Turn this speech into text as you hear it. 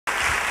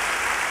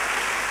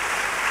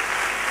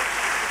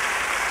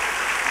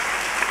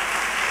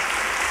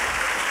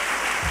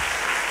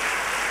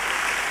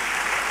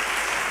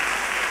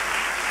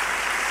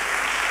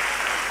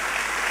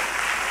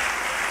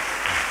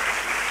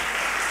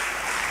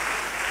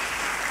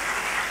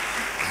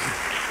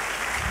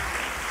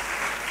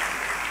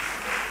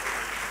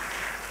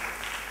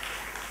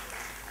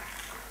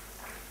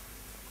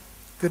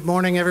Good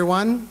morning,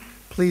 everyone.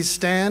 Please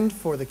stand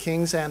for the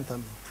King's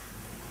Anthem.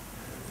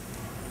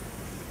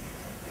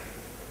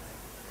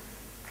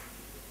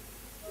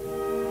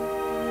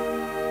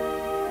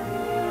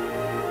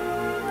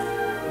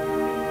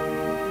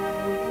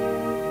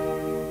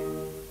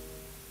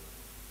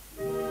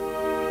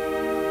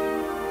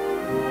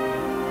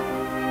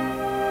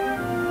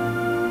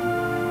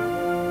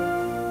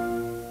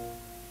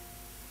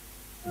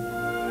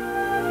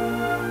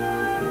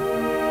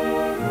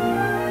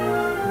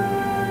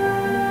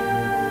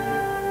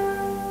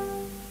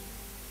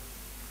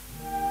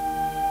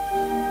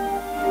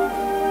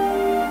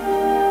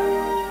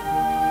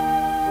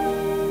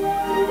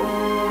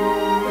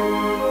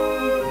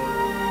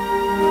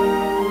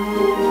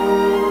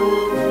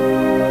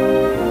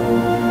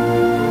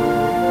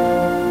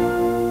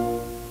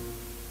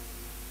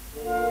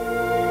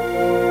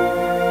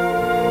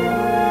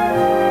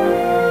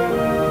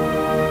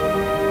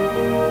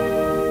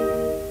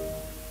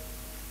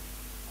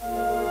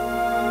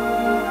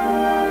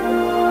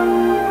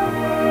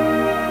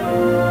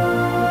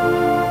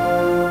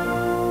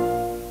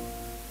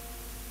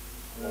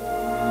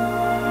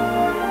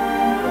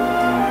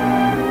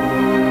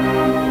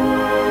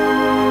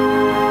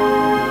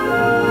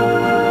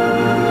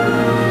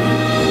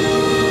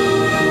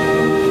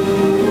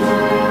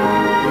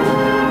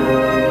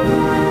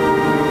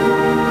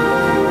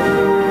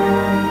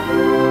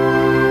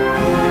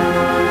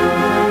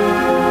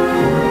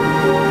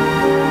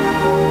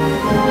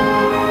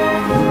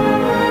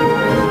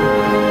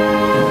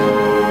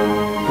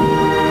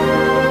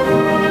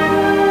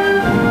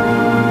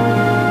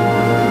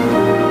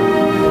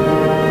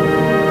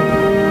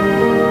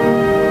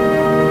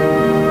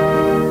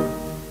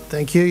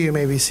 Thank you. You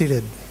may be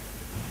seated.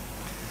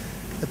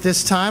 At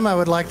this time, I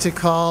would like to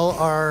call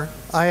our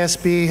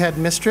ISB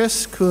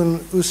headmistress,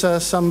 Kun Usa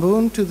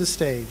Sambun, to the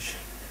stage.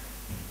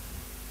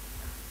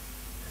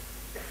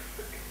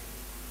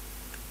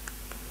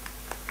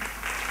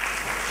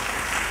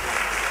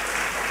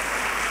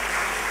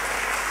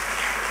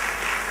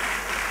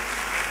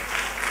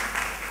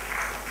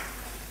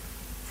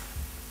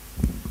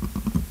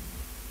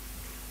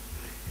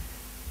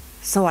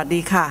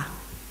 Sawadee ka.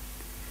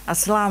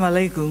 Assalamu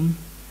alaikum.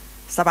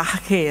 Sabah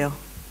khair.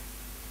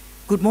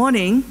 Good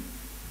morning.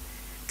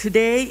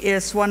 Today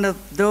is one of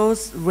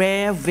those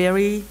rare,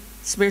 very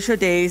special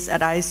days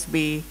at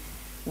ISB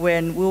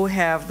when we'll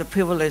have the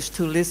privilege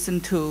to listen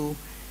to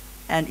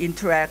and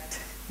interact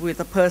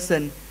with a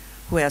person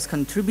who has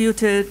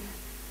contributed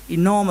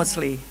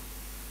enormously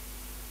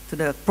to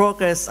the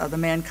progress of the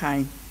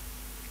mankind.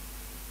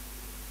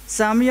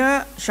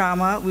 Samya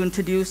Sharma will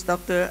introduce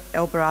Dr.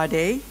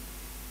 ElBaradei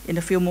in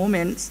a few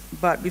moments,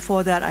 but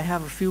before that I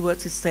have a few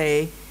words to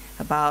say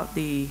about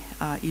the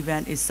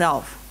event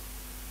itself.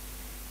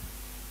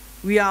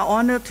 We are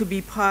honored to be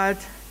part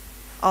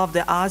of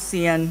the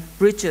ASEAN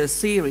Bridges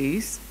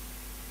series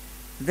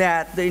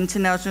that the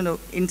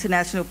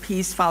International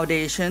Peace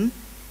Foundation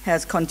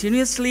has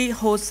continuously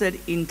hosted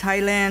in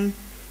Thailand,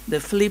 the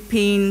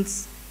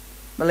Philippines,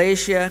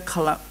 Malaysia,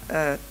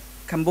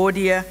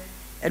 Cambodia,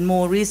 and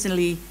more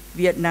recently,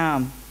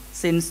 Vietnam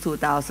since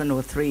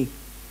 2003.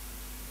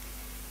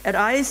 At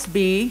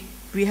ISB,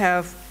 we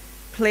have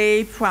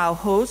played proud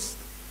host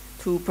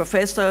to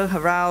Professor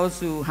Harald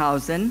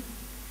Zuhausen,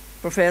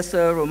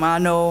 Professor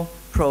Romano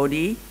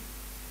Prodi,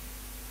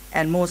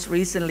 and most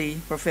recently,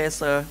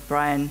 Professor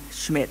Brian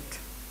Schmidt.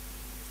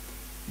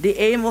 The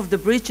aim of the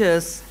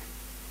Bridges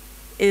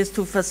is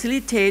to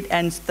facilitate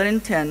and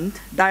strengthen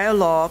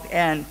dialogue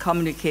and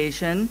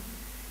communication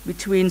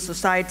between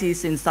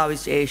societies in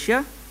Southeast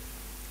Asia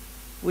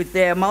with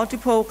their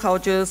multiple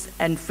cultures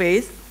and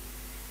faiths,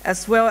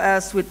 as well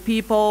as with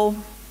people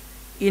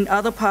in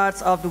other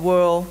parts of the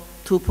world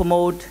to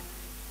promote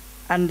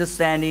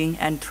understanding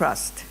and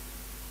trust.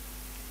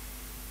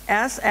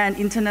 As an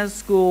international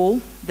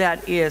school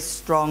that is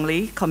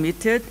strongly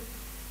committed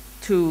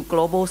to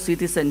global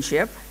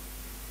citizenship,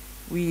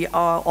 we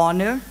are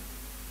honored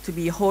to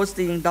be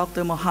hosting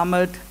Dr.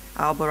 Mohamed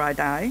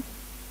ElBaradei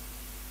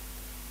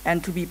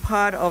and to be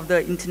part of the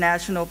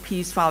International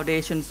Peace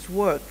Foundation's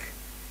work.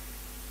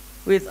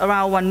 With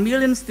around 1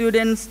 million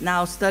students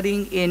now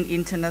studying in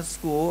international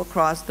school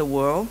across the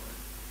world,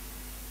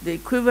 the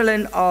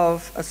equivalent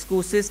of a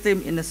school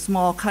system in a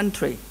small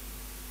country.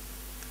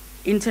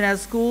 Internet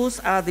schools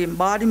are the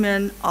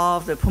embodiment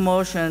of the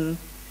promotion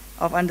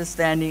of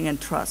understanding and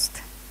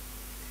trust.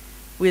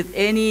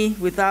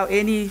 Without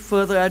any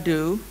further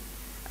ado,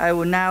 I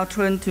will now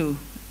turn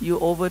you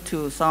over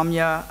to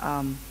Samya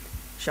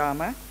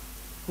Sharma,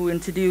 who will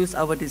introduce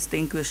our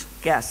distinguished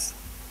guest.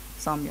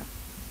 Samya.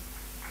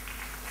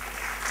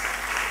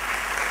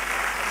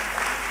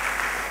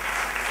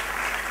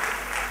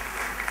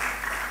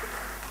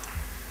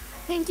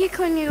 Thank you,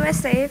 Kun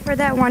USA, for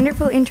that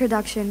wonderful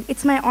introduction.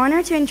 It's my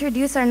honor to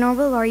introduce our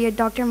Nobel Laureate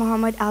Dr.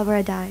 Mohamed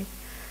ElBaradei.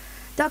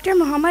 Dr.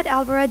 Mohamed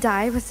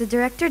ElBaradei was the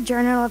Director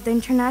General of the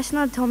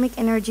International Atomic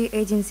Energy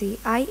Agency,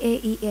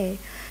 IAEA,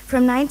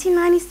 from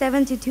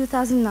 1997 to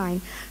 2009,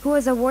 who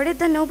was awarded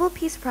the Nobel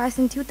Peace Prize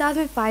in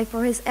 2005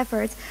 for his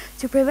efforts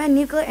to prevent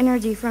nuclear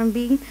energy from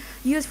being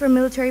used for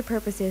military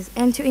purposes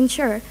and to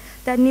ensure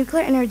that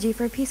nuclear energy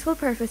for peaceful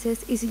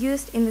purposes is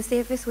used in the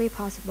safest way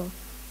possible.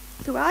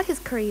 Throughout his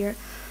career,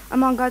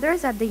 among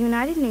others at the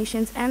United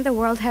Nations and the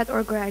World Health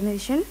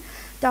Organization,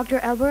 Dr.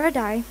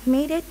 ElBaradei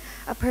made it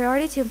a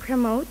priority to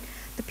promote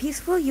the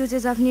peaceful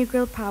uses of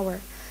nuclear power,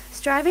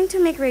 striving to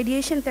make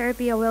radiation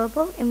therapy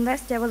available in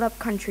less developed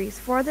countries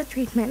for the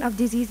treatment of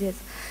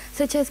diseases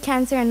such as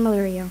cancer and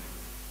malaria.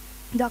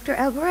 Dr.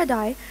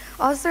 ElBaradei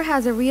also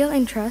has a real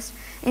interest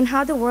in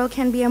how the world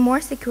can be a more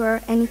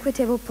secure and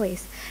equitable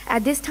place.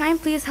 At this time,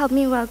 please help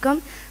me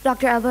welcome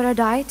Dr.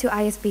 ElBaradei to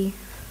ISB.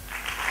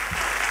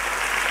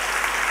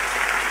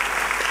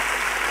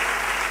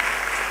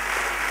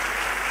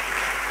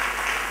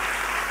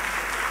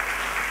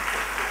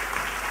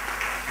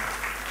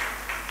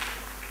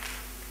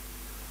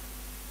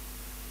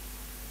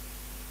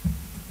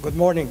 Good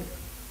morning.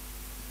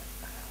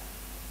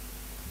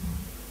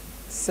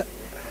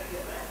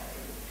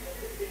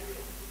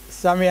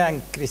 Samia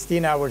and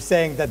Christina were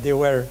saying that they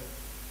were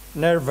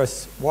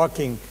nervous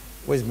walking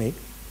with me,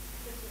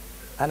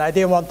 and I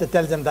didn't want to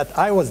tell them that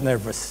I was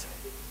nervous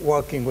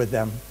walking with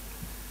them,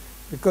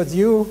 because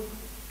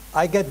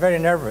I get very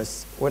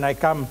nervous when I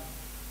come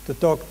to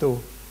talk to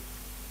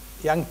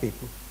young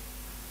people,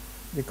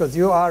 because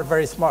you are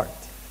very smart,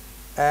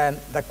 and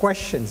the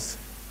questions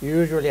you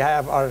usually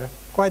have are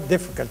quite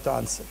difficult to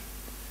answer.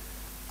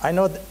 I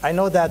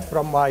know that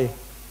from my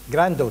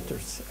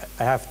granddaughters.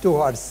 I have two who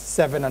are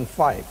 7 and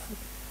 5,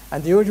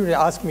 and they usually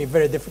ask me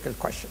very difficult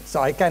questions.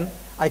 So I can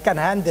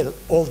handle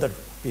older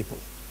people,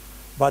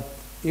 but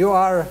you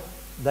are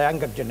the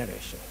younger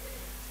generation,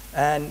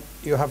 and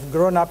you have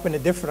grown up in a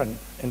different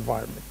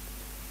environment.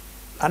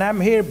 And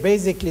I'm here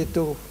basically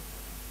to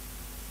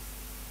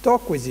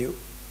talk with you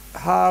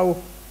how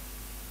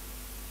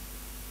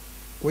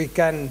we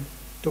can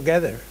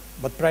together,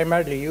 but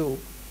primarily you,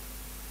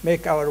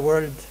 make our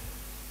world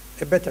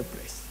a better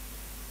place.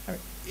 I mean,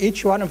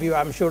 each one of you,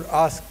 I'm sure,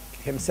 asked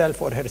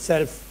himself or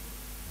herself,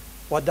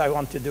 what do I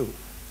want to do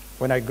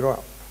when I grow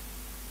up?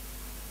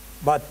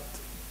 But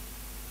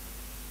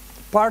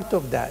part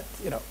of that,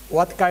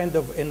 what kind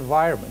of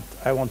environment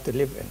I want to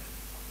live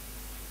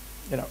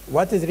in.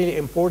 What is really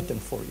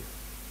important for you?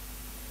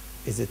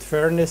 Is it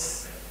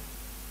fairness?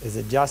 Is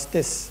it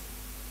justice?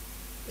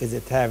 Is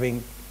it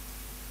having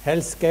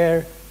health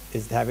care?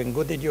 Is it having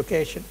good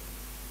education?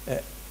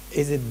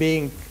 Is it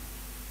being,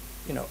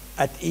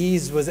 at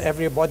ease with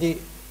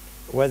everybody,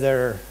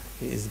 whether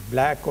he is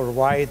black or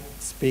white,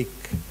 speak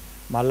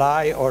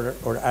Malay or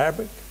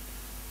Arabic?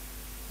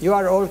 You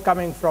are all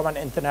coming from an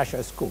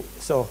international school,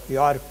 so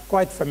you are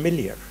quite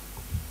familiar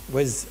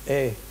with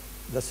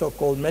the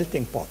so-called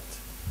melting pot.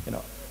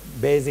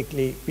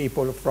 Basically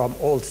people from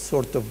all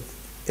sorts of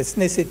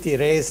ethnicity,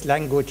 race,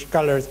 language,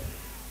 colors,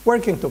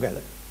 working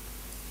together.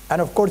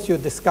 And of course, you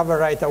discover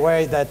right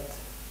away that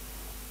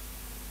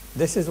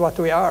this is what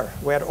we are.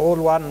 We're all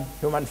one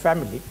human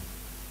family.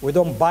 We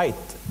don't bite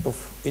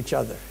of each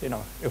other,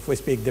 if we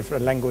speak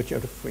different language or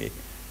if we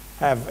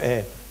have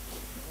a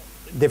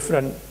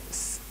different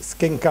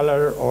skin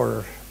color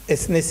or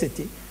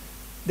ethnicity.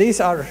 These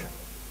are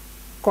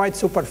quite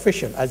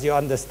superficial, as you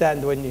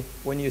understand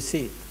when you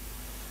see it.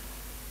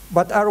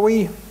 But are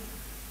we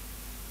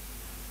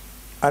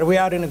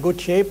in a good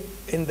shape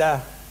in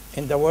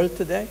the world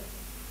today?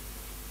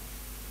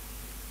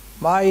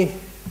 My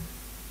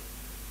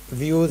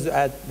views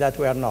are that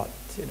we are not,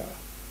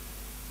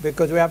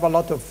 because we have a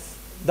lot of,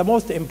 the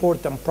most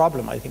important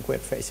problem I think we're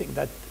facing,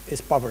 that is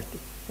poverty.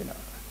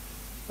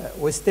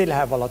 We still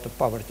have a lot of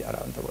poverty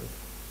around the world.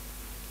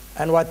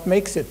 And what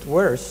makes it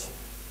worse,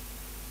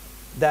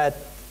 that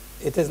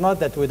it is not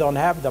that we don't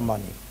have the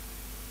money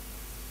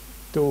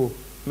to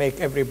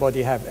make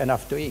everybody have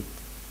enough to eat.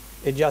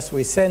 It's just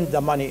we send the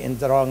money in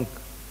the wrong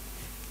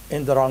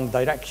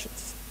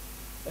directions.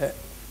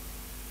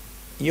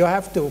 You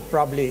have to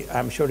probably,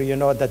 I'm sure you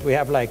know that we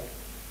have like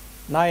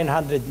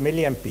 900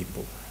 million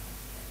people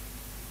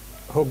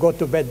who go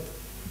to bed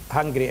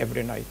hungry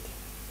every night.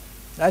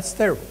 That's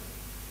terrible.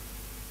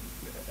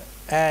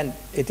 And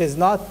it is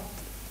not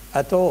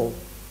at all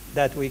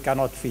that we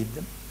cannot feed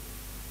them,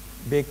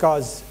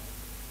 because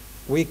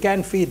we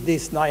can feed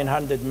these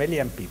 900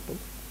 million people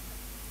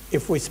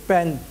if we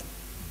spend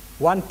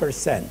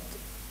 1%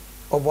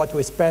 of what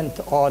we spent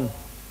on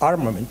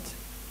armament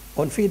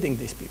on feeding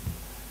these people.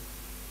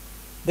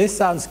 This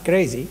sounds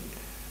crazy,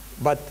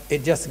 but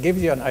it just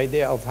gives you an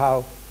idea of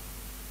how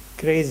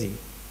crazy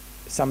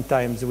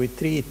sometimes we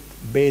treat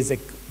basic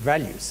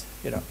values,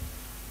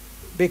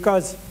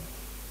 Because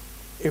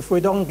if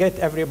we don't get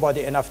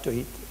everybody enough to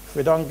eat, if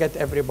we don't get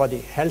everybody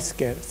health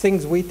care,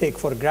 things we take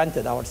for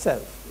granted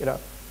ourselves,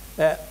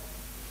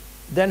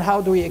 then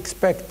how do we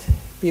expect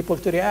people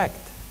to react?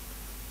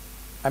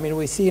 I mean,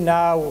 we see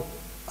now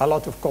a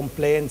lot of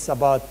complaints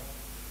about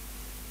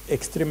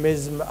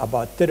extremism,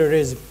 about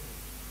terrorism,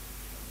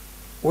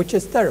 which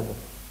is terrible.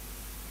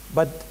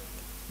 But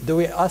do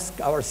we ask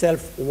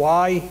ourselves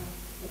why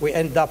we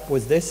end up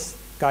with this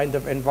kind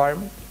of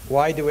environment?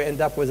 Why do we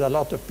end up with a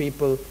lot of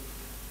people,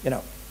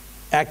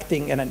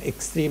 acting in an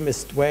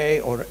extremist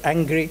way or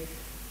angry?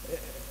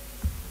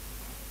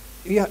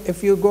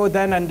 If you go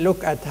then and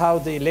look at how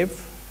they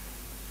live,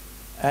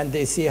 and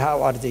they see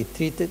how are they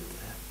treated,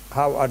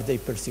 how are they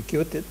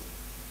persecuted,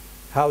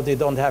 how they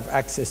don't have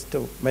access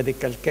to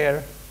medical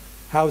care,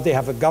 how they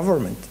have a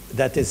government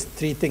that is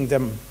treating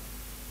them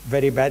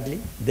very badly,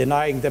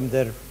 denying them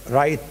their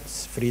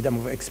rights, freedom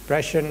of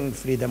expression,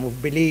 freedom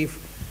of belief.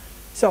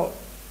 So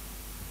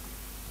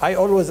I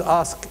always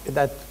ask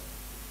that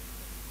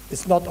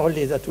it's not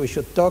only that we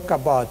should talk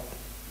about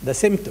the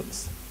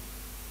symptoms,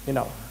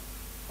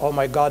 oh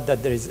my God,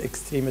 that there is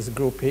extremist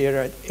group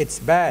here. It's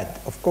bad.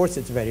 Of course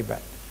it's very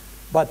bad.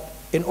 But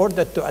in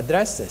order to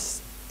address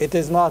this, it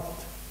is not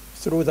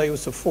through the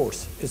use of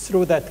force. It's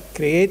through that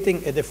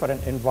creating a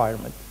different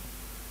environment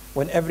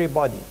when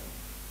everybody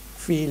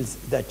feels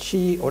that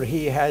she or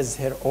he has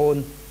her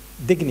own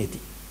dignity.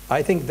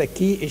 I think the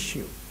key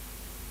issue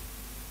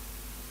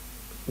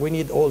we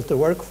need all to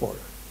work for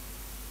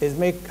is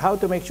how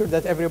to make sure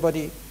that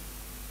everybody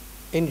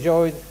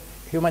enjoys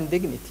human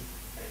dignity.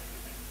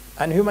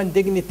 And human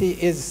dignity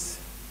is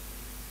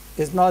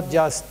not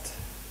just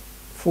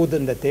food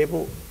on the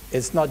table,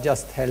 it's not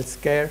just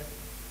health care,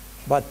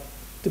 but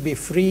to be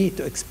free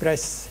to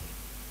express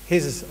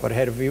his or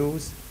her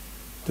views,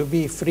 to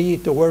be free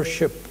to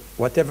worship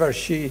whatever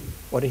she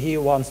or he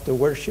wants to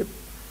worship.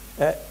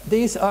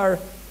 These are,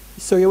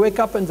 so you wake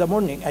up in the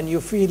morning and you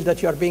feel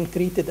that you are being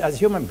treated as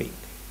human being.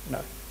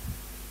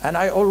 And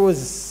I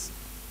always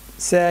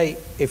say,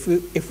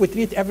 if we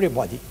treat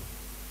everybody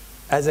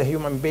as a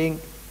human being,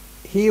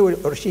 he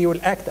or she will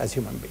act as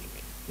human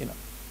being.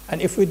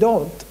 And if we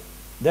don't,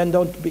 then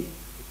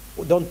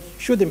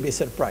shouldn't be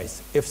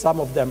surprised if some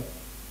of them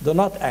do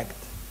not act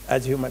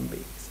as human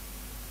beings.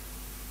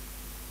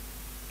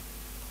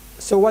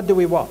 So what do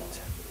we want?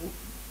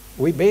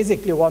 We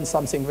basically want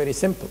something very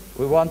simple.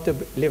 We want to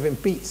live in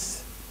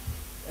peace.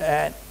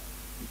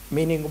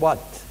 Meaning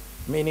what?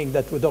 Meaning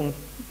that we don't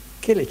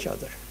kill each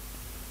other,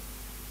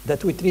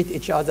 that we treat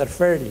each other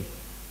fairly,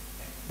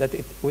 that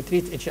we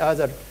treat each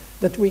other,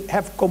 that we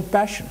have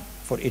compassion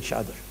for each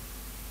other.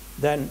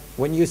 Then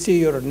when you see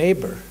your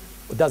neighbor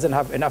who doesn't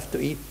have enough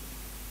to eat,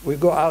 we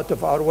go out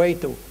of our way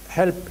to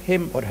help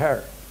him or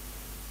her.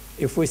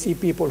 If we see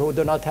people who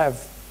do not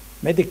have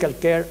medical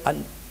care,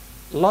 and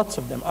lots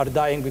of them are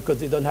dying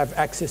because they don't have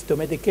access to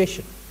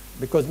medication,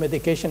 because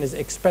medication is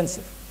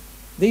expensive.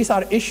 These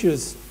are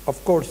issues,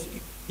 of course,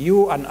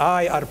 you and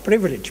I are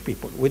privileged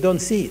people. We don't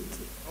see it,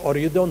 or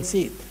you don't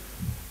see it.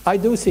 I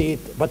do see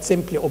it, but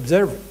simply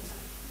observe it.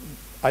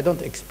 I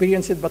don't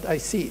experience it, but I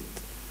see it.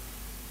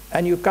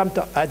 And you come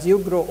to, as you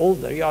grow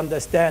older, you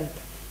understand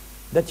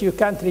that you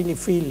can't really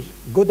feel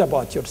good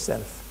about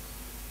yourself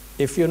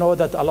if you know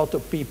that a lot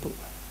of people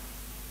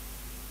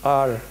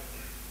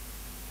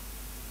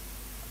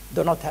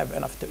do not have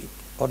enough to eat,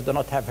 or do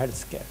not have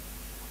health care,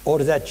 or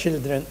that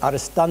children are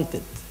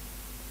stunted,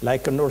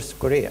 like in North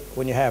Korea,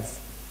 when you have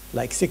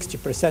like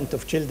 60%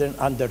 of children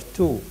under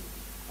 2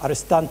 are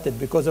stunted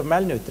because of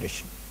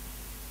malnutrition.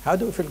 How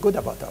do we feel good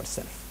about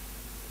ourselves?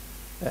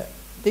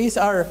 These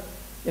are,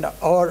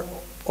 or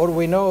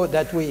we know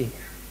that we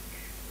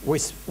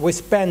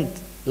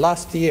spent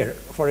last year,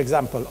 for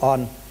example,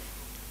 on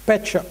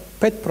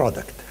pet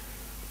product,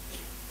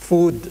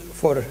 food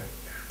for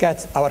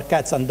cats, our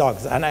cats and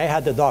dogs. And I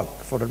had a dog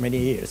for many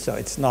years, so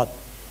it's not,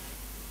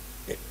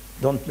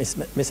 don't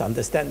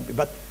misunderstand me.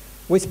 But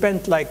we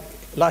spent, like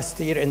last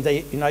year in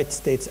the United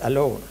States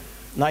alone,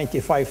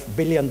 $95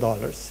 billion,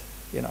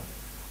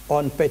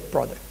 on pet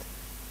product.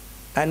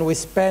 And we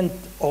spent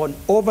on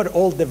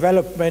overall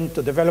development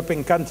to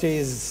developing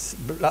countries,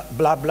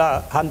 blah,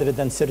 blah,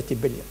 130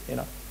 billion,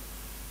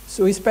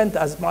 So we spent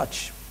as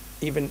much,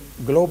 even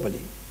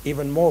globally,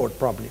 even more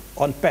probably,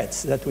 on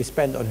pets that we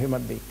spend on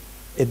human beings.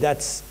 If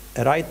that's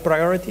a right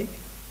priority,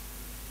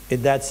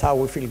 if that's how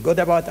we feel good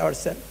about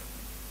ourselves.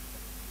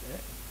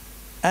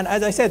 And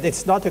as I said,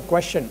 it's not a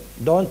question,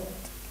 don't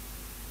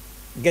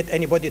get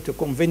anybody to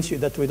convince you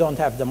that we don't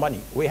have the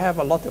money. We have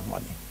a lot of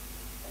money.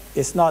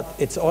 It's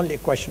only a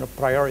question of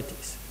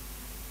priorities.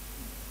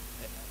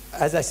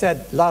 As I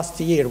said,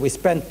 last year we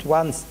spent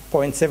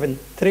 $1.7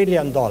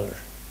 trillion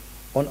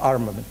on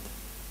armament.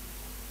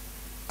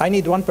 I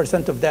need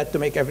 1% of that to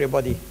make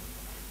everybody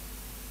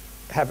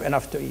have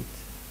enough to eat.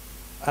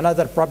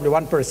 Another probably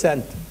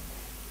 1%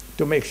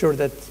 to make sure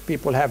that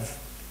people have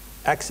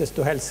access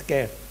to health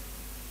care.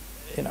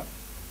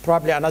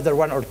 Probably another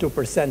 1 or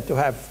 2%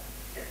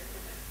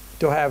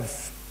 to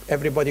have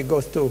everybody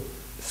goes to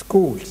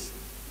schools,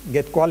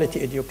 get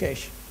quality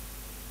education.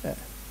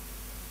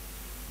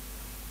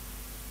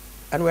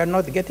 And we're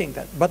not getting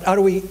that. But are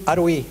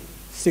we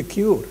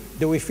secure?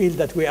 Do we feel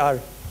that we are?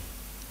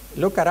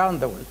 Look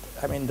around the world.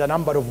 I mean, the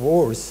number of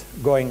wars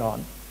going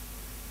on,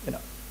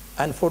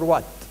 and for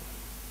what?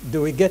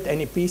 Do we get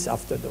any peace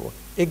after the war?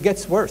 It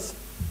gets worse.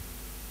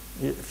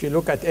 If you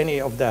look at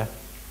any of the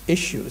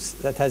issues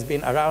that has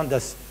been around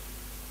us,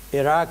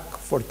 Iraq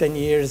for 10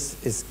 years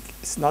is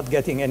It's not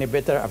getting any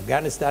better.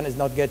 Afghanistan is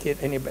not getting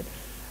any better.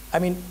 I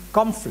mean,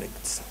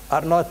 conflicts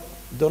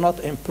do not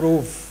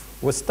improve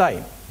with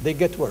time. They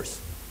get worse.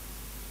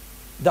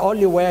 The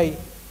only way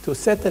to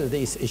settle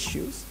these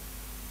issues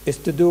is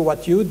to do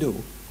what you do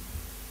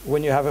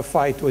when you have a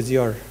fight with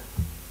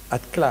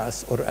at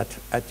class or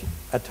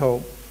at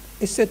home,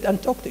 is sit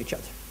and talk to each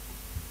other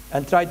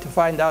and try to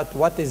find out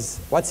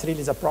what's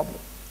really the problem.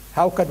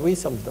 How can we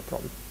solve the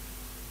problem?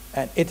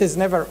 And it is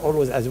never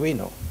always as we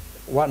know.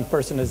 One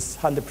person is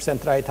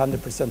 100% right,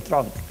 100%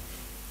 wrong.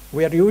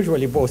 We are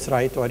usually both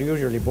right or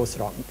usually both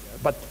wrong.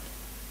 But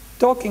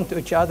talking to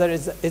each other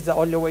is the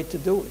only way to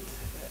do it.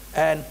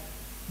 And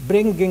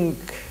bringing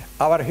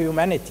our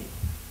humanity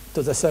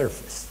to the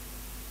surface,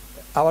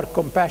 our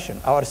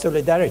compassion, our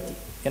solidarity,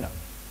 you know.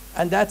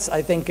 And that's,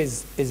 I think,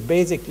 is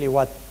basically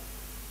what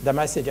the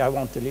message I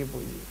want to leave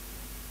with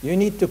you. You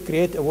need to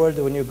create a world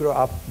when you grow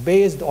up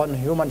based on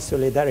human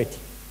solidarity,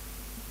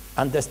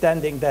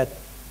 understanding that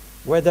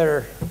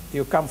whether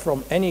you come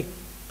from any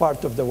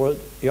part of the world,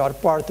 you are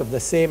part of the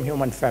same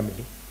human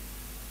family.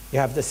 You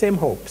have the same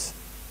hopes,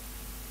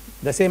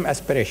 the same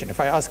aspiration. If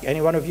I ask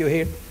any one of you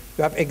here,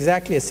 you have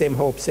exactly the same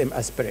hope, same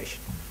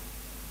aspiration.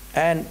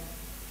 And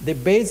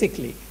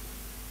basically,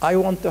 I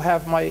want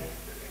to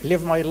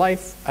live my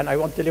life, and I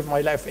want to live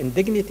my life in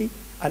dignity,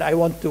 and I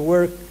want to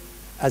work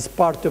as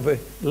part of a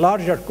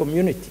larger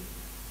community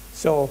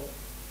so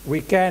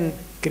we can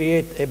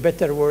create a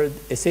better world,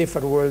 a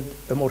safer world,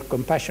 a more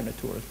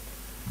compassionate world.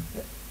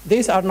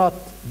 These are not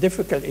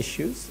difficult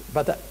issues,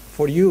 but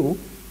for you,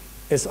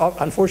 it's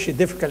unfortunately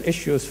difficult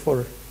issues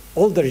for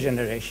older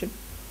generation.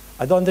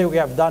 I don't think we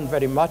have done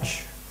very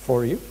much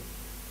for you.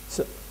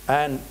 So,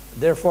 and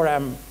therefore,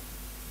 I'm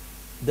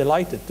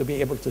delighted to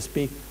be able to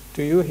speak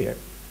to you here,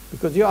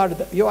 because you are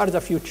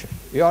the future.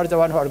 You are the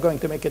one who are going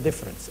to make a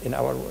difference in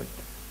our world.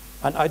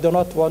 And I do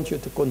not want you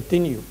to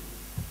continue,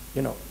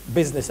 you know,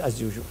 business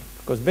as usual,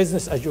 because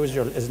business as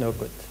usual is no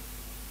good.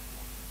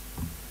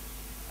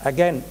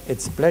 Again,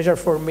 it's a pleasure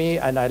for me,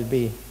 and I'll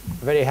be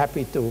very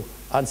happy to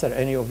answer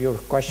any of your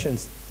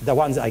questions, the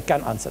ones I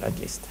can answer at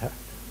least.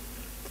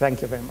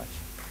 Thank you very much.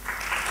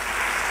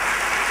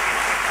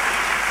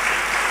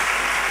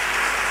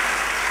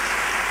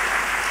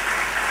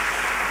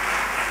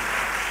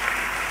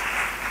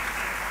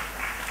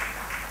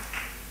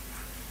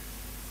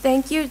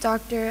 Thank you,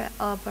 Dr.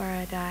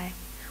 ElBaradei.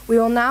 We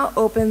will now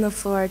open the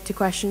floor to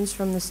questions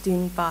from the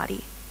student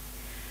body.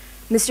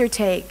 Mr.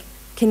 Taik,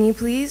 can you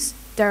please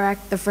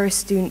direct the first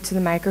student to the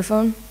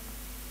microphone?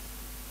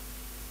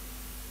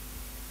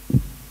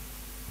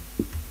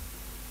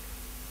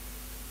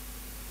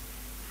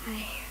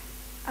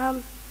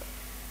 Hi.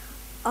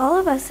 All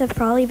of us have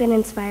probably been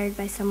inspired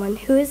by someone.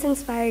 Who has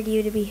inspired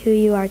you to be who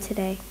you are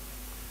today?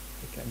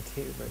 I can't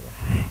hear you very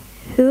well.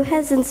 Who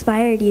has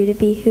inspired you to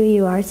be who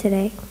you are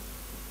today?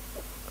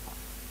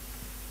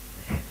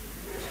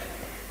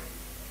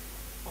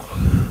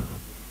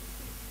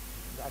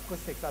 The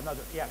acoustics are not,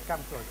 yeah, come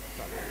closer.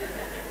 Sorry.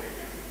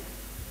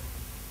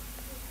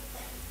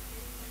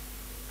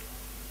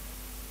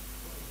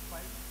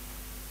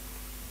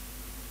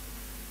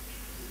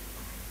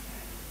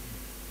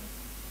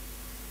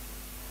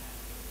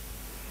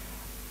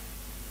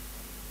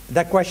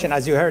 That question,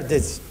 as you heard,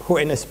 is who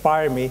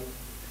inspired me.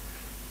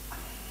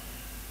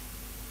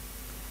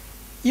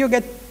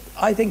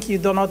 I think you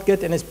do not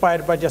get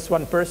inspired by just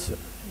one person.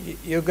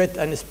 You get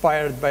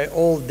inspired by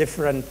all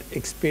different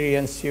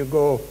experience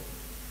you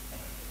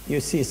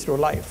see through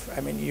life.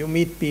 I mean, you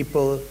meet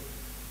people,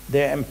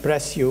 they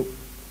impress you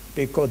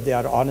because they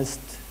are honest,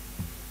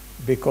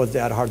 because they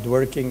are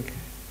hardworking,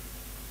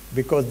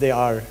 because they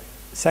are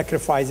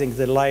sacrificing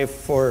their life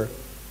for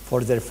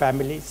their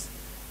families.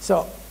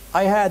 So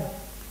I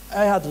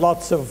had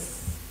lots of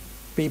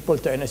people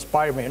to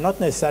inspire me, not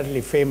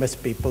necessarily famous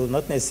people,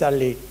 not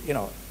necessarily, you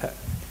know,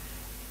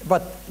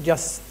 but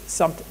just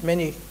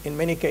in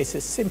many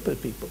cases, simple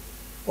people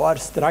who are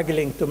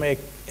struggling to make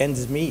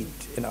ends meet,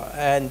 you know,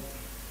 and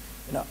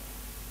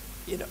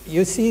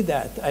you see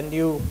that, and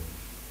you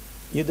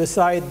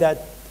decide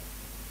that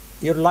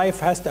your life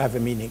has to have a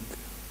meaning.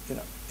 You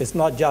know, it's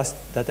not just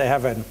that I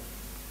have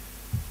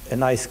a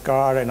nice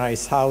car, a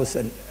nice house,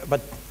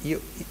 but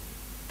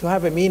to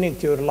have a meaning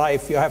to your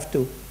life, you have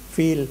to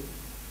feel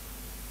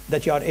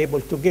that you are able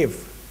to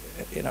give,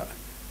 you know.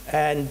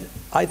 And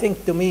I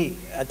think, to me,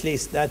 at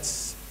least,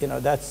 that's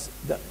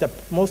the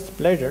most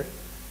pleasure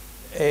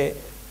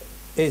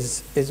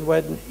is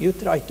when you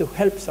try to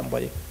help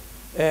somebody.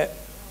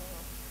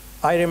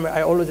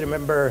 I always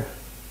remember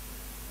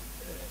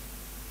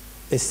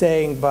a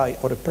saying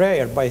or a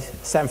prayer by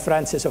Saint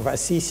Francis of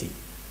Assisi,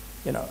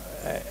 you know,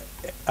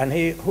 and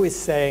who is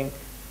saying,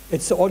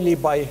 it's only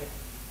by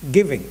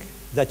giving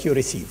that you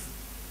receive.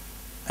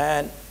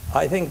 And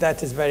I think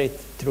that is very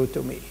true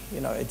to me.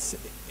 You know,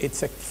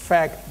 it's a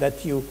fact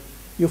that you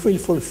feel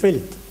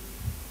fulfilled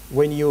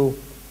when you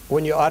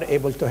are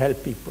able to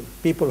help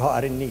people who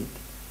are in need.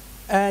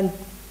 And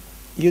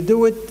you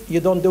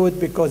don't do it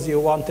because you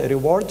want a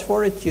reward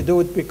for it, you do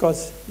it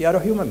because you are a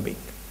human being.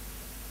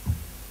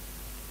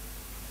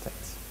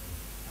 Thanks.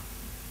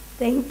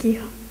 Thank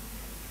you.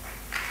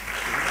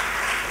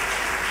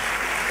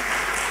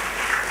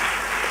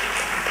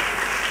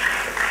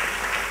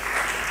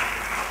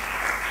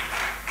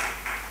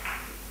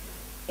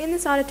 In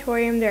this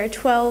auditorium, there are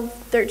 12,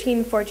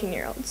 13,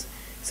 14-year-olds.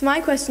 So my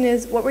question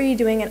is, what were you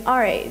doing at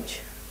our age?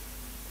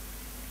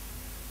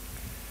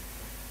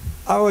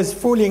 I was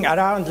fooling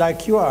around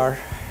like you are.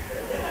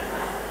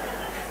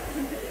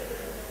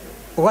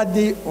 What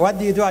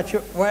do you do at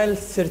your, well,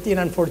 13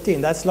 and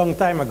 14, that's a long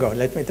time ago.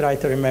 Let me try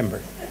to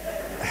remember.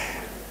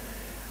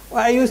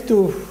 Well, I used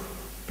to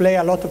play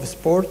a lot of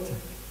sport.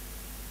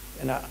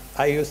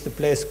 I used to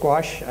play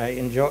squash, I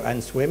enjoy,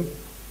 and swim.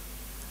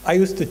 I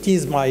used to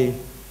tease my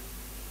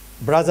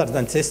brothers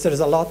and sisters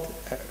a lot.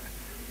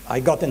 I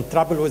got in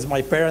trouble with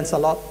my parents a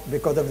lot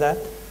because of that.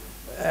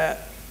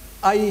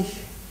 I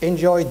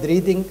enjoyed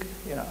reading,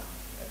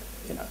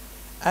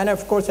 and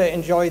of course I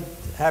enjoyed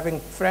having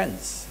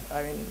friends.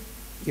 I mean,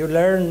 you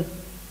learn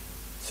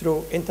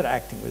through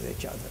interacting with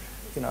each other,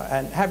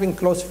 and having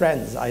close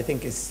friends, I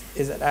think, is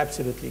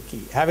absolutely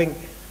key. Having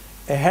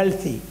a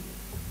healthy,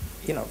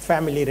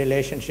 family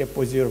relationship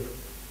with your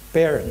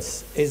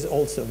parents is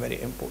also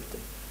very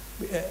important.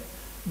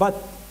 But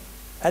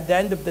at the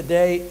end of the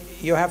day,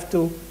 you have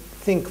to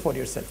think for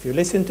yourself. You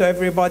listen to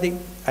everybody,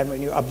 and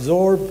when you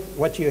absorb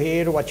what you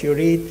hear, what you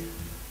read,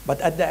 but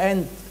at the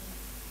end,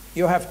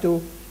 you have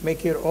to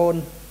make your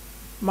own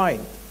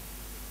mind.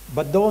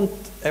 But don't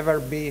ever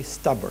be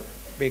stubborn,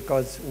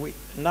 because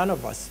none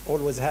of us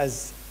always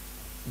has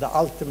the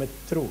ultimate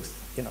truth.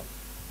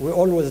 We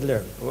always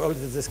learn. We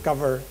always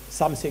discover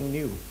something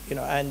new.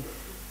 And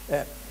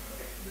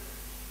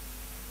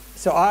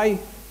so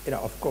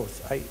of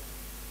course, I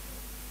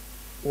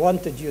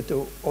wanted you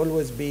to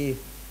always be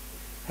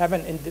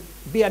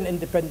an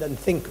independent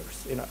thinker,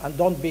 and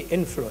don't be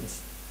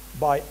influenced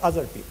by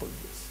other people's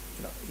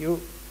views.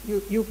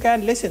 You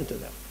can listen to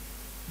them,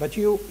 but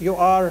you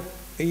are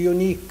a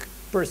unique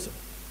person.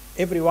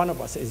 Every one of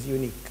us is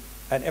unique,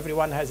 and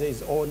everyone has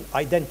his own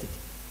identity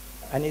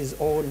and his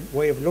own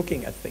way of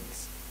looking at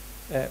things.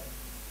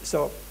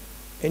 So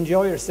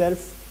enjoy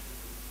yourself,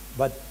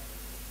 but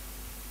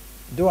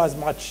do as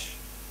much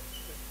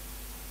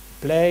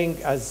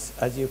playing as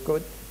you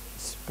could,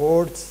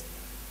 sports,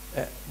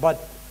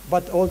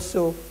 but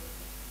also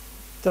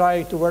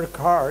try to work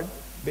hard,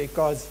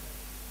 because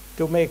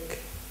to make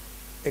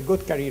a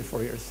good career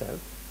for yourself.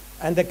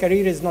 And the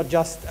career is not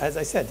just, as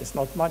I said, it's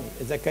not money.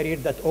 It's a career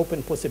that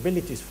opens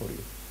possibilities for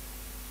you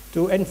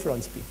to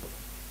influence people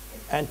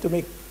and to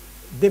make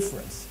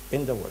difference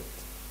in the world.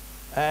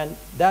 And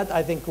that,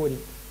 I think, will,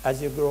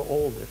 as you grow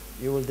older,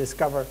 you will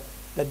discover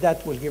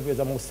that will give you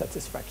the most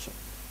satisfaction.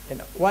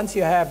 Once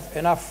you have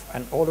enough,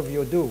 and all of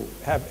you do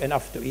have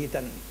enough to eat,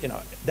 and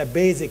the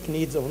basic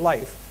needs of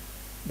life,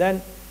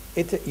 then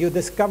you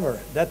discover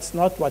that's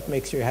not what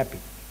makes you happy.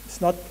 It's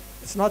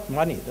not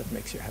money that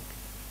makes you happy.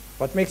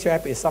 What makes you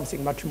happy is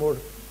something much more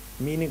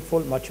meaningful,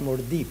 much more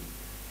deep.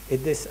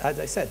 It is, as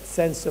I said,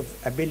 sense of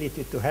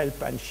ability to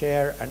help and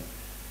share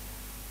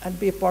and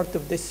be a part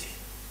of this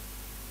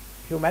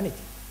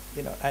humanity,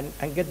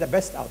 and get the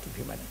best out of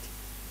humanity.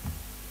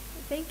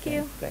 Thank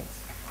you. Thanks.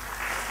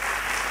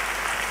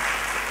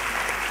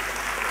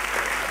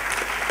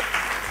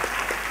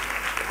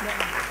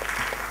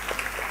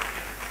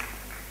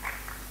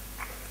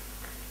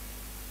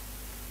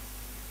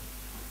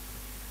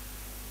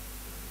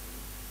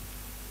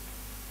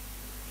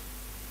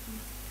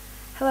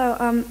 Hello.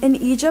 In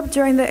Egypt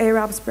during the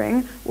Arab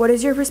Spring, what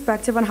is your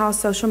perspective on how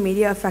social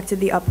media affected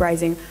the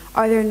uprising?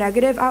 Are there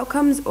negative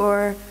outcomes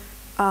or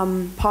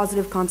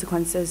positive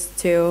consequences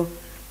to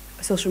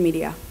social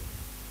media?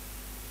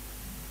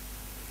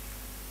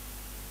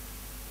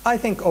 I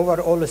think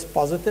overall it's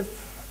positive.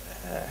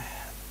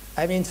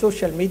 I mean,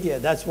 social media,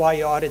 that's why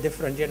you are a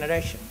different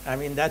generation. I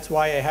mean, that's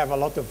why I have a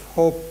lot of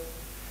hope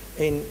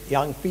in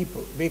young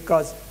people,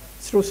 because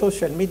through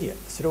social media,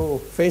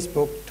 through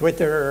Facebook,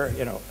 Twitter,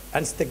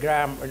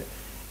 Instagram,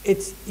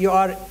 you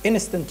are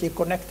instantly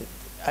connected.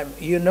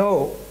 You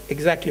know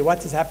exactly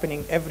what is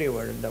happening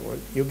everywhere in the world.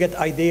 You get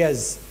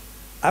ideas,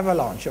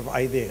 avalanche of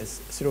ideas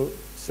through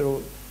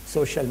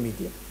social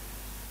media.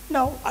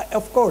 Now,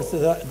 of course,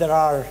 there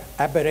are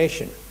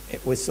aberrations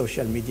with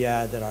social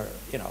media. There are,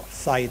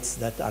 sites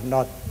that are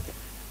not,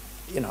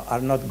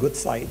 are not good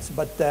sites.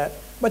 But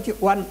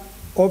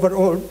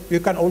overall,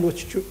 you can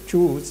always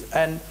choose.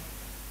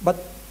 But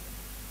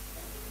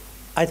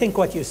I think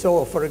what you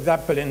saw, for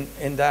example,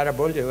 in the Arab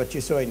world, what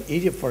you saw in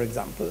Egypt, for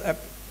example,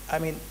 I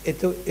mean,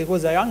 it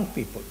was the young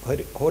people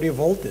who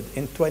revolted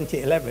in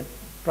 2011,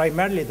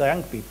 primarily the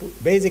young people.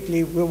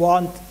 Basically, we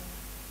want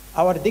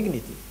our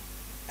dignity.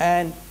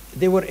 And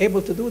they were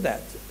able to do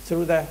that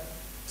through the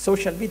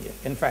social media.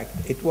 In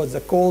fact, it was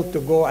a call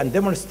to go and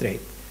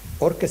demonstrate,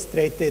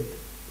 orchestrated,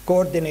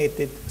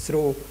 coordinated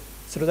through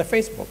the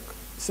Facebook.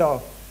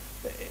 So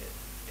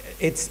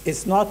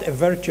it's not a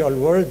virtual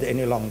world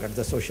any longer,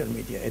 the social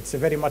media. It's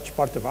very much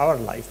part of our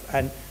life.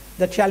 And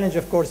the challenge,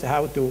 of course,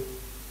 how to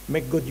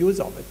make good use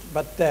of it.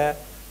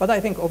 But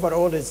I think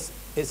overall is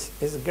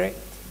great,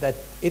 that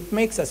it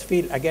makes us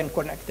feel, again,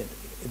 connected.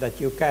 that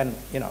you can,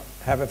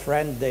 have a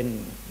friend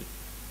in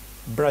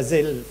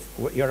Brazil,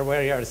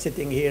 where you're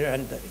sitting here,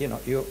 and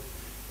you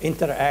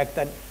interact,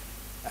 and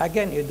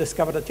again, you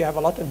discover that you have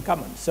a lot in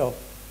common. So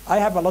I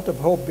have a lot of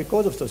hope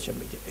because of social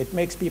media. It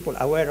makes people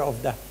aware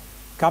of the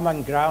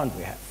common ground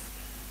we have.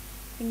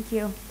 Thank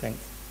you.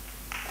 Thanks.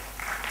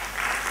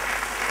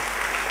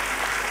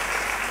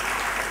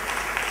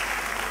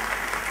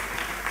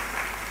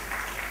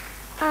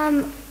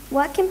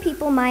 What can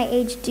people my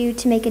age do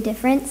to make a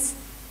difference?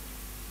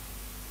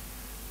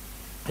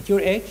 At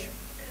your age?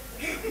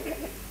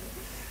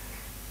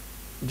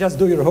 Just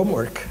do your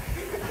homework.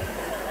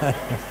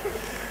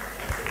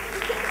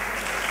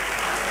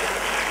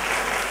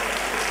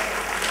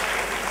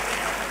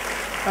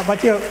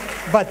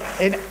 But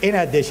in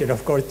addition,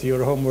 of course, to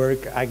your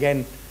homework,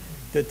 again,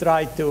 to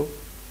try to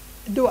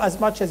do as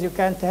much as you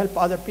can to help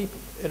other people.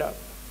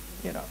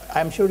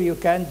 I'm sure you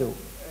can do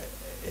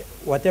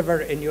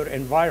whatever in your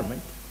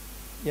environment.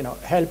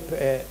 Help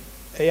a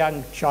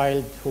young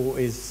child who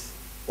is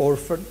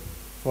orphaned,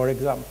 for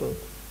example,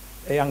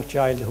 a young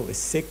child who is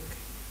sick.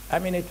 I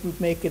mean, it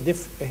would make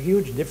a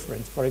huge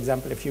difference. For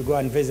example, if you go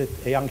and visit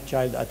a young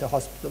child at a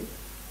hospital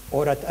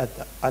or at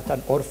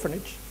an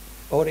orphanage,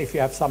 or if you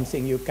have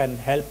something you can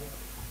help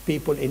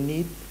people in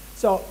need.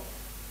 So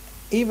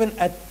even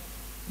at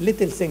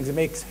little things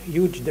makes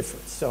huge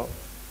difference. So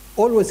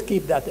always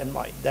keep that in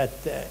mind,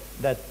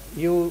 that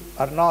you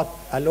are not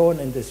alone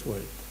in this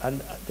world. And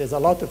there's a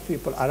lot of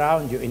people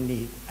around you in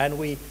need. And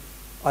we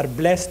are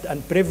blessed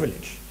and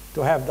privileged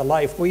to have the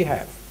life we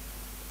have.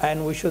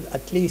 And we should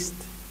at least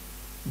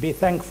be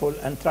thankful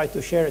and try to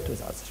share it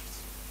with others.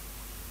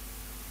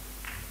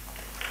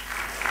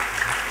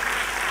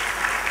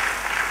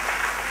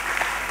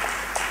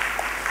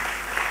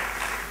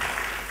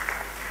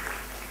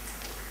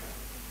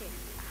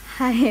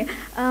 Hi.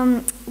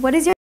 What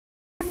is your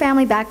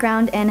family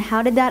background, and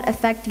how did that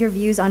affect your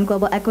views on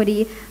global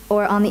equity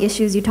or on the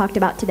issues you talked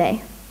about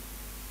today?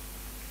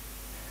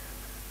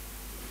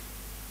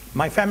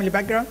 My family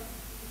background?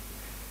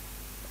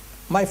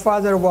 My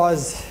father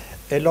was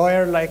a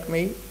lawyer like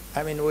me.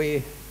 I mean,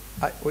 we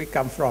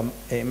come from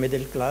a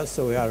middle class,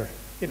 so we are,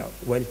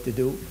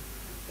 well-to-do.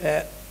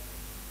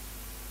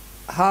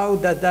 How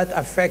did that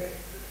affect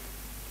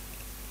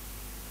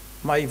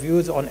my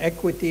views on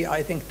equity?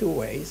 I think two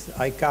ways.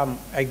 I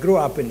grew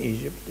up in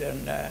Egypt,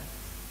 and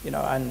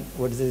and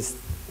where there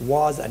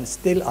was and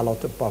still a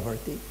lot of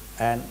poverty,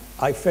 and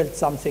I felt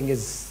something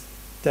is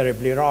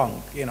terribly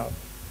wrong.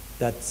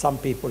 That some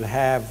people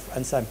have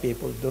and some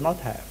people do not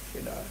have.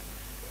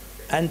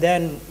 And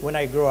then when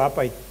I grew up,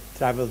 I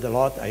traveled a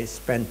lot. I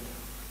spent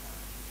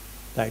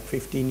like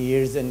 15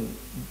 years in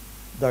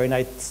the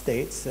United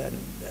States,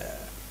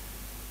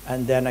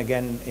 and then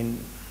again in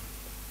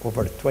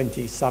over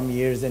 20 some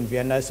years in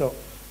Vienna. So,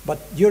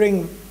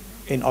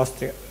 in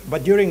Austria.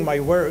 But during my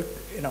work,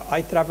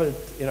 I traveled.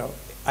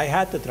 I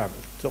had to travel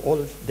to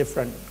all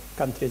different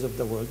countries of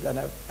the world, and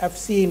I've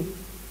seen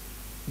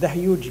the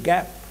huge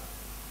gap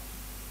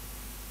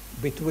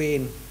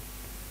between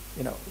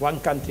one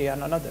country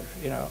and another,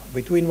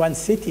 between one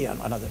city and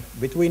another,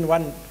 between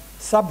one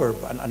suburb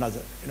and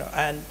another,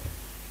 and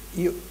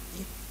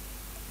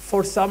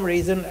for some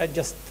reason,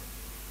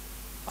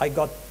 I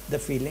got the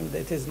feeling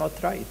that it is not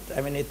right.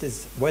 I mean, it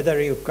is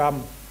whether you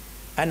come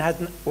and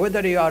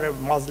whether you are a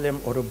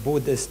Muslim or a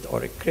Buddhist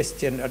or a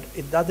Christian,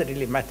 it doesn't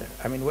really matter.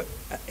 I mean,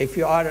 if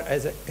you are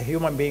as a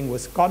human being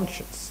with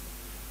conscience,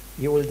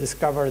 you will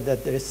discover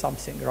that there is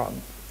something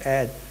wrong.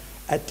 And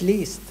at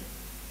least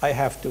I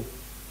have to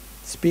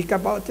speak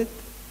about it,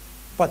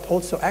 but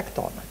also act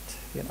on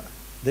it.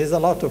 There's a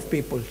lot of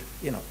people.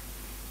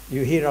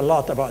 You hear a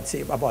lot about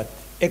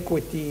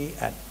equity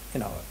and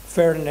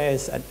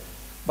fairness,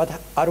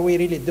 but are we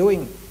really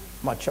doing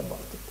much about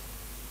it?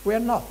 We are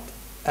not,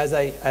 as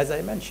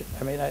I mentioned.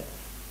 I mean,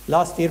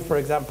 last year, for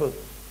example,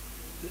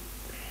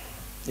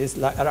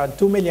 like around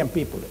 2 million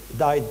people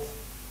died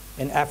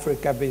in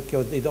Africa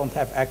because they don't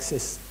have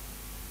access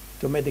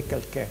to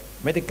medical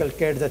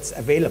care that's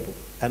available,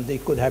 and they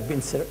could have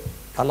been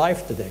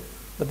alive today,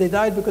 but they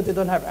died because they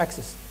don't have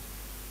access.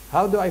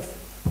 How do I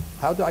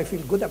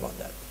feel good about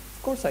that?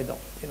 Of course I don't.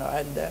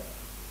 And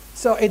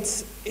so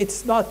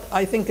it's not.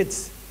 I think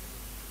it's.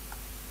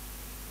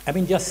 I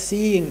mean, just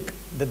seeing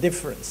the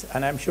difference,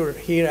 and I'm sure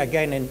here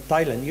again in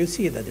Thailand, you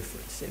see the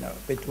difference.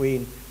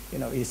 Between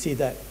you see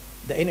the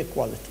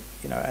inequality.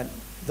 And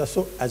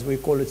as we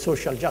call it,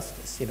 social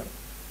justice.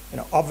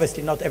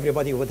 Obviously not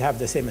everybody would have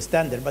the same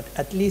standard, but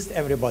at least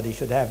everybody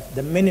should have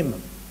the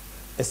minimum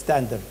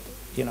standard.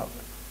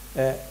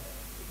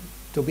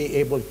 To be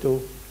able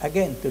to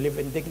live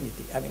in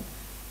dignity. I mean,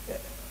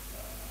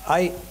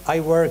 I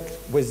work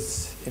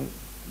with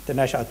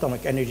International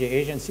Atomic Energy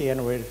Agency,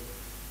 and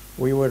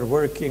we were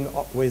working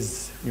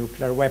with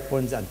nuclear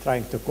weapons and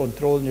trying to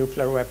control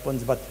nuclear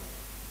weapons. But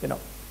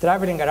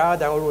traveling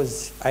around,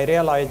 I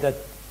realized that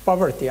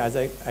poverty, as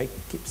I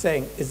keep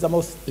saying, is the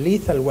most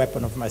lethal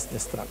weapon of mass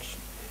destruction,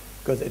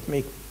 because it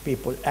makes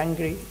people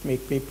angry, it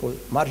makes people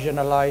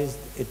marginalized,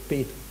 it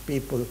makes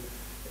people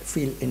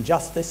feel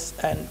injustice,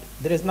 and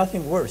there is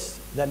nothing worse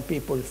than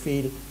people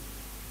feel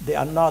they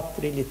are not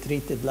really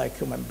treated like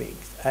human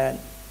beings, and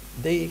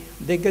they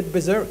get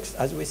berserks,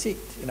 as we see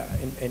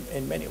it,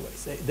 in many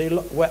ways.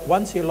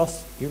 Once you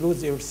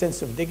lose your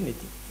sense of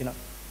dignity,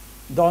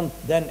 don't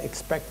then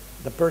expect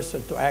the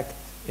person to act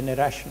in a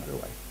rational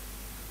way.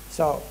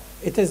 So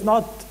it's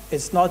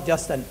not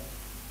just an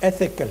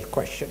ethical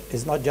question.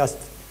 It's not just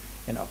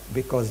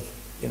because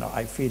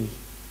I feel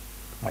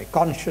my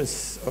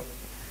conscience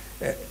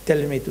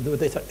telling me to do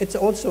this. It's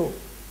also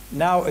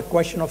now a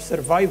question of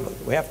survival.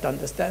 We have to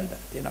understand that.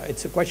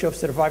 It's a question of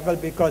survival,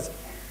 because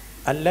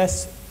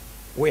unless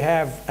we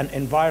have an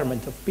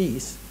environment of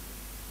peace,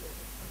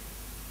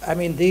 I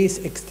mean,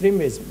 this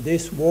extremism,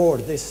 this war,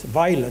 this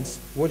violence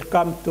will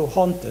come to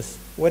haunt us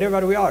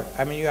wherever we are.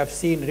 I mean, you have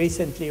seen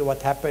recently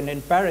what happened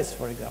in Paris,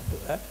 for example.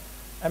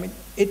 I mean,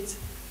 you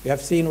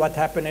have seen what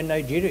happened in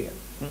Nigeria.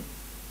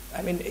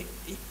 I mean,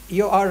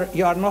 you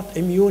are not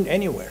immune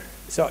anywhere.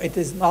 So it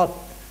is not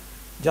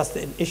just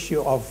an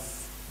issue of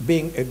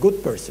being a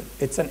good person.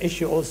 It's an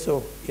issue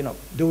also,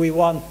 do we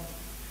want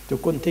to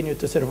continue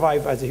to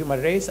survive as a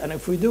human race? And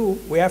if we do,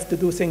 we have to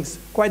do things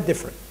quite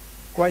different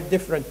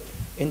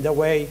in the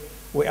way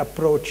we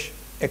approach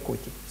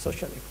equity,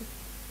 social equity.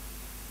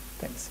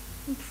 Thanks.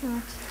 Thanks so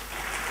much.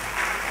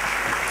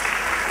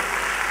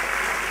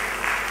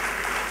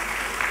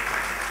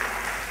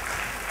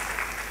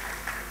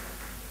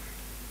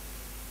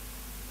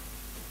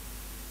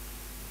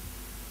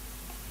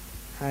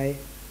 Hi.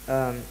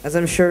 As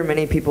I'm sure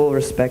many people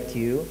respect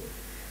you,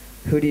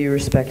 who do you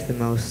respect the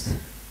most?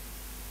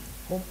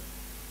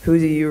 Who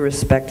do you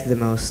respect the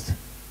most?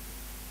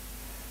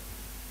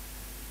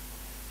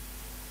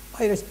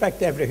 I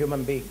respect every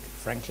human being,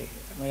 frankly.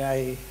 I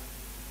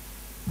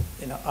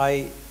mean,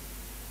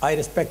 I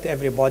respect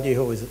everybody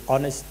who is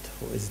honest,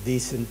 who is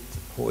decent,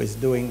 who is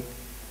doing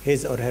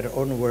his or her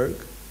own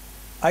work.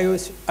 I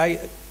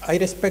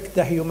respect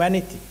the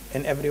humanity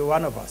in every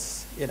one of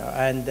us,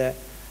 and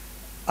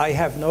I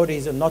have no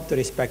reason not to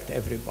respect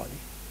everybody.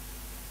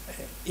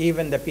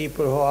 Even the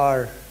people who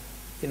are,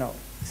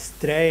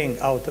 straying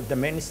out of the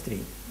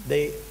mainstream,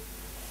 they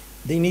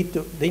need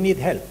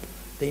help.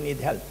 They need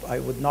help. I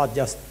would not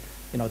just,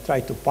 try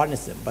to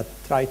punish them, but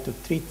try to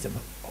treat them,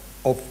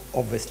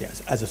 obviously,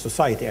 as a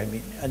society, I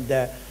mean.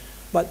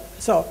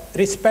 So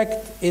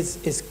respect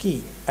is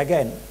key.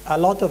 Again, a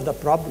lot of the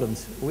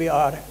problems we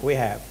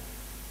have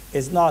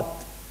is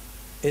not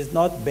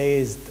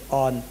based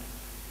on,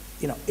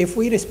 if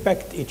we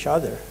respect each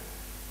other,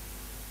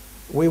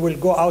 we will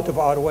go out of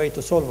our way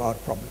to solve our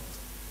problems.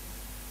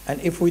 And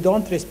if we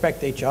don't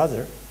respect each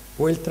other,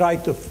 we'll try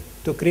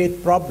to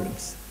create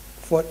problems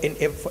in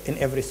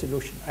every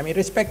solution. I mean,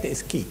 respect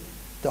is key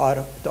to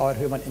our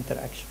human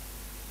interaction.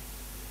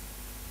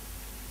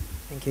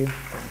 Thank you.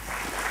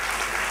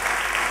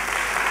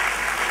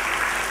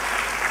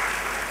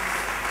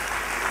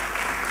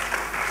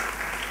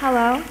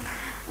 Hello.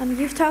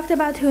 You've talked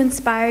about who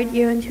inspired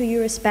you and who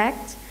you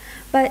respect,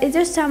 but is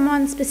there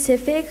someone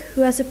specific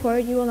who has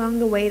supported you along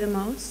the way the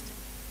most?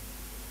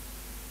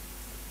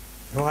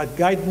 Who had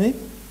guided me?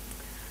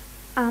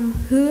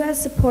 Who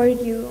has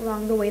supported you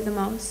along the way the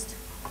most?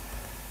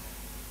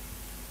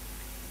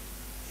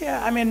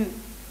 Yeah, I mean,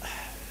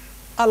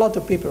 a lot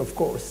of people, of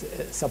course,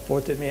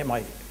 supported me.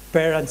 My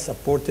parents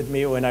supported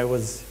me when I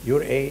was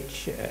your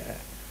age.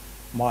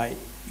 My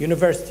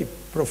university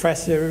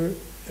professor,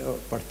 a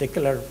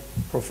particular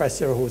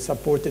professor who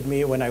supported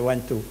me when I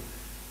went to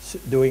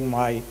doing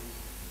my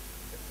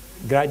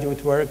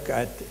graduate work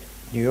at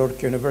New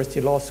York University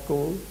Law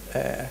School.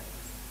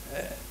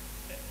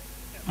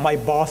 My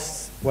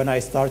boss, when I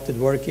started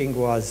working,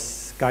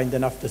 was kind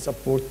enough to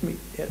support me.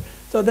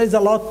 So there's a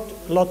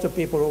lot of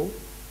people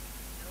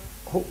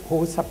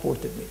who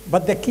supported me.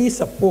 But the key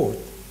support,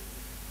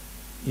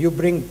 you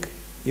bring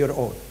your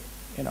own.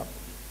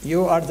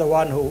 You are the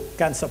one who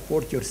can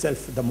support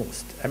yourself the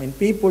most. I mean,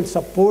 people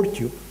support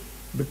you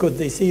because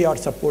they see you are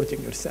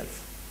supporting yourself.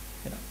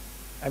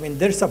 I mean,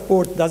 their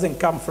support doesn't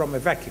come from a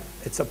vacuum.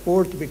 It's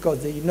support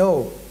because they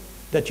know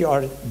that you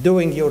are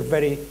doing your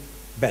very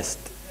best.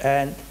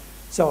 And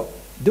so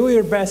do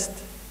your best,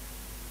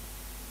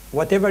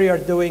 whatever you're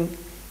doing,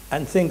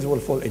 and things will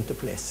fall into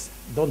place.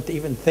 Don't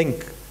even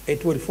think,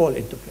 it will fall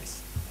into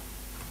place.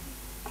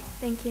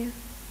 Thank you.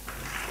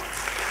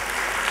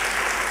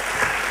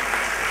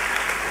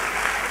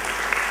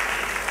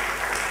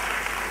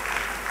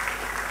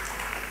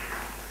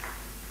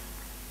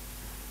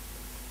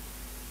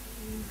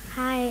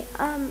 Hi,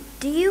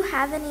 do you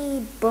have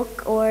any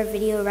book or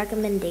video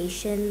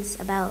recommendations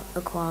about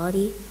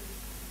equality?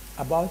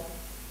 About?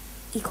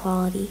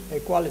 Equality.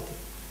 Equality.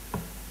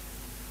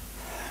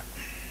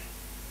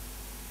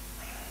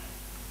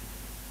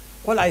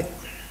 Well,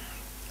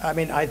 I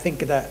mean, I think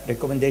the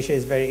recommendation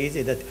is very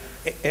easy, that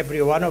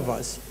every one of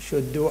us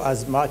should do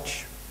as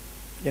much,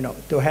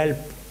 to help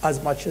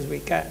as much as we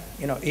can.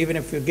 Even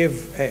if you give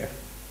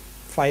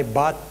 5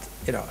 baht,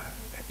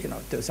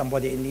 to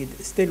somebody in need,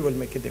 it still will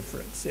make a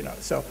difference.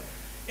 So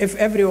if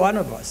every one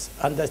of us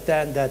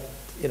understand that,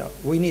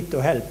 we need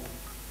to help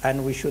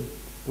and we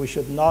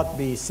should not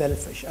be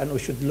selfish, and we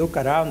should look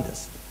around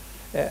us.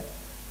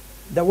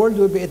 The world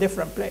will be a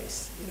different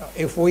place.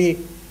 If we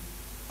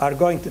are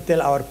going to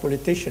tell our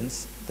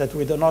politicians that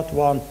we do not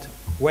want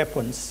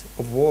weapons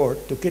of war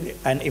to kill,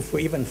 and if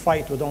we even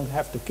fight, we don't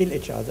have to kill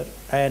each other,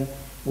 and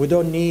we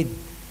don't need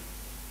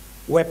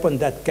weapons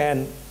that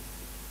can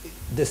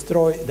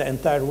destroy the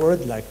entire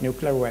world like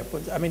nuclear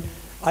weapons. I mean,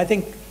 I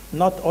think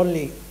not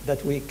only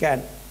that we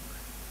can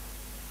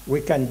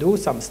do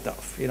some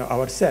stuff,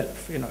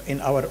 ourselves, in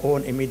our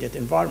own immediate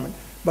environment,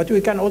 but we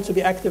can also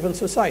be active in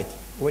society.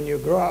 When you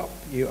grow up,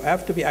 you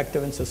have to be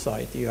active in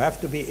society. You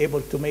have to be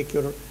able to make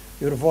your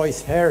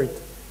voice heard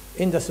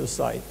in the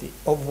society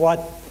of what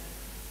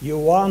you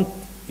want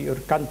your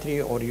country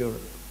or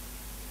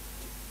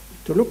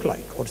to look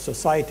like, or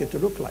society to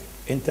look like,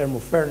 in terms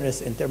of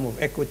fairness, in terms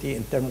of equity,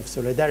 in terms of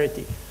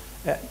solidarity.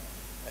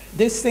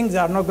 These things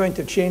are not going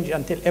to change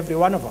until every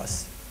one of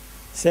us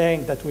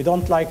saying that we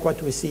don't like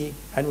what we see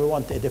and we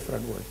want a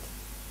different world.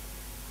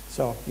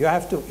 So you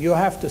have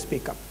to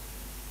speak up.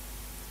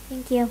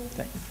 Thank you.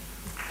 Thanks.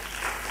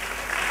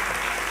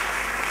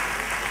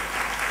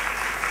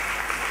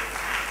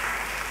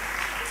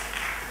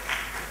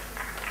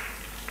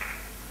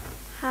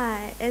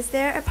 Hi, is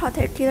there a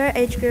particular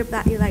age group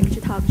that you like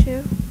to talk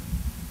to?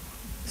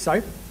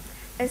 Sorry?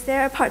 Is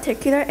there a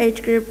particular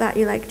age group that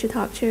you like to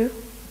talk to?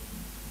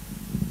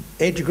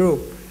 Age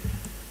group.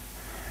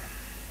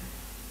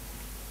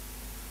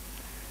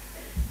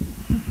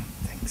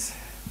 Thanks.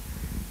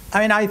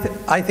 I mean,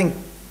 I think,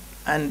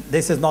 and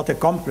this is not a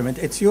compliment,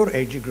 it's your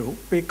age group,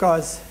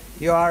 because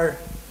you are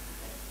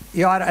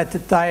at the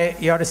time,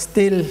 you are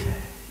still,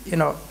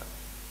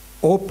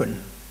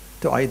 open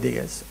to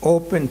ideas,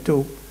 open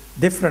to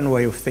different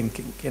way of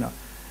thinking.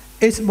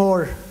 It's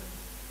more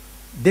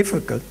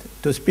difficult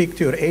to speak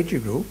to your age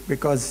group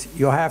because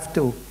you have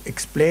to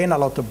explain a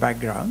lot of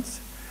backgrounds,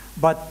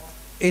 but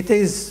it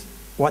is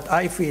what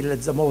I feel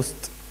is the most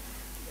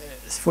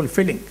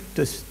fulfilling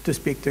to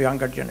speak to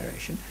younger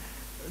generation.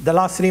 The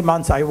last 3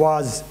 months I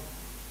was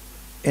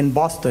in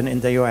Boston in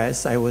the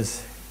US. I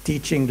was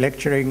teaching,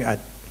 lecturing at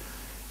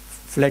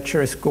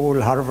Fletcher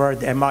School,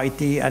 Harvard,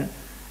 MIT, and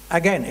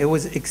again, it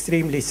was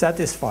extremely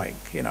satisfying,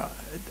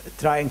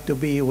 trying to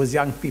be with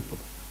young people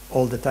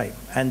all the time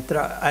and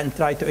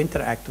try to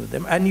interact with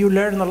them. And you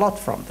learn a lot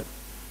from them.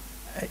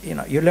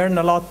 You learn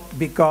a lot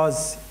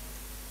because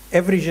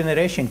every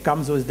generation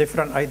comes with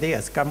different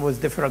ideas, comes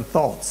with different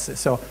thoughts.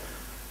 So,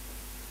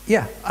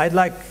 yeah,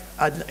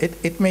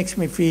 it makes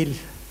me feel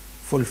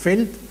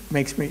fulfilled,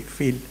 makes me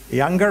feel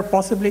younger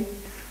possibly,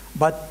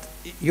 but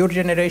your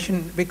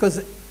generation,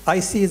 because I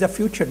see the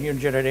future in your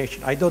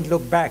generation. I don't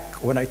look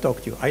back when I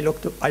talk to you. I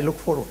look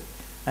forward,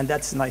 and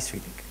that's a nice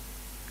feeling.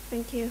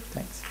 Thank you.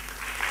 Thanks.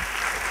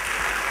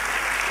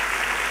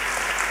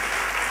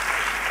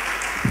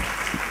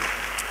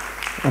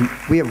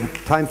 We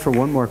have time for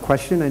one more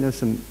question. I know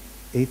some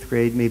 8th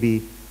grade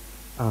maybe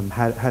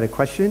had a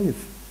question.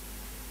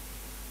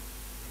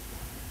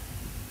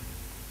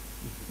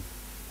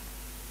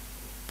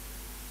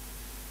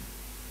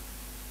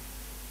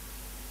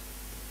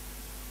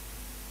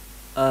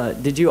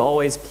 Did you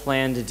always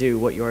plan to do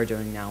what you are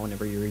doing now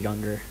whenever you were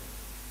younger?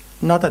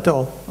 Not at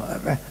all.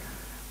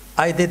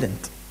 I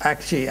didn't.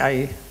 Actually,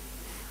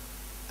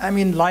 I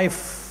mean,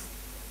 life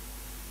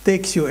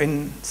takes you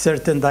in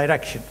certain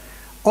direction.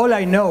 All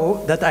I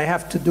know that I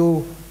have to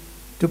do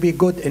to be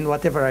good in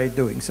whatever I'm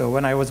doing. So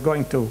when I was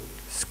going to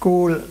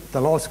school,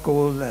 the law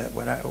school,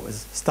 when I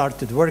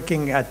started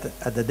working at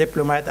the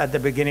diplomat at the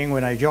beginning,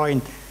 when I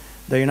joined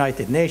the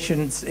United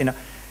Nations,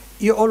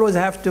 you always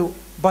have to,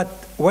 but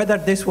whether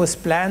this was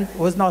planned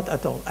was not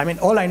at all. I mean,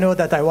 all I know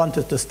that I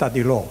wanted to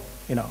study law,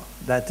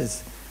 that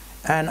is,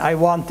 and I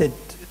wanted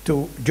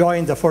to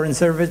join the Foreign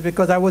Service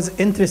because I was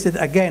interested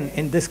again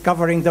in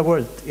discovering the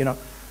world,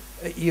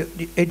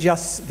 it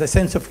just the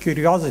sense of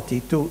curiosity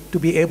to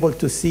be able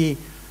to see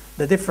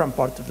the different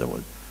parts of the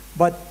world.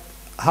 But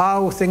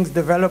how things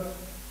develop,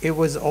 it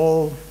was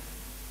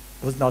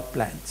not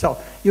planned. So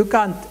you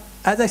can't,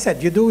 as I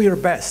said, you do your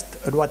best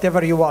at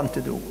whatever you want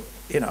to do,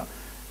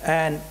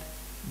 and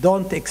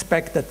don't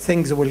expect that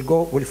things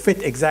will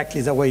fit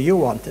exactly the way you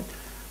want it,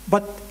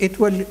 but it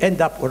will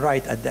end up all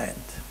right at the end.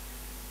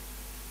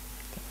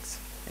 Thanks.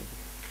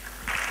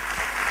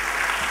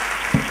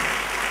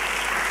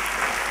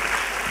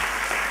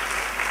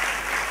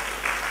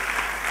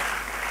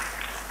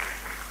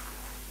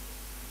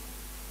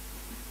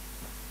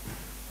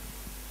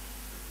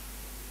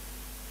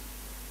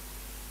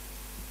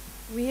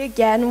 We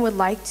again would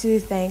like to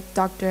thank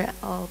Dr.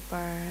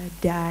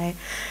 ElBaradei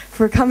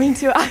for coming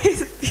to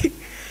ISB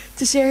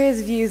to share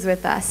his views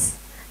with us.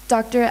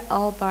 Dr.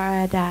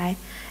 ElBaradei,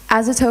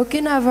 as a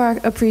token of our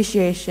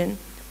appreciation,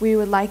 we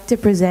would like to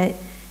present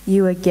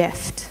you a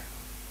gift.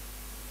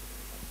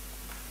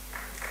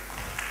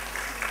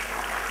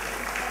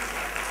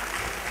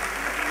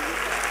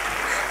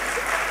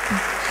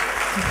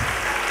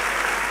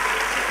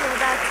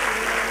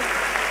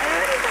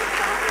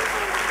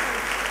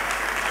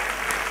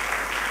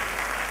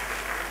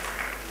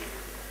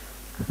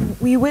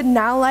 We would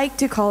now like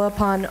to call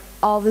upon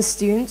all the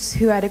students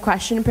who had a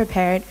question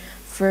prepared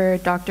for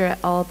Dr.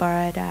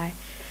 ElBaradei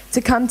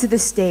to come to the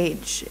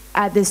stage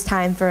at this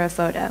time for a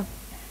photo.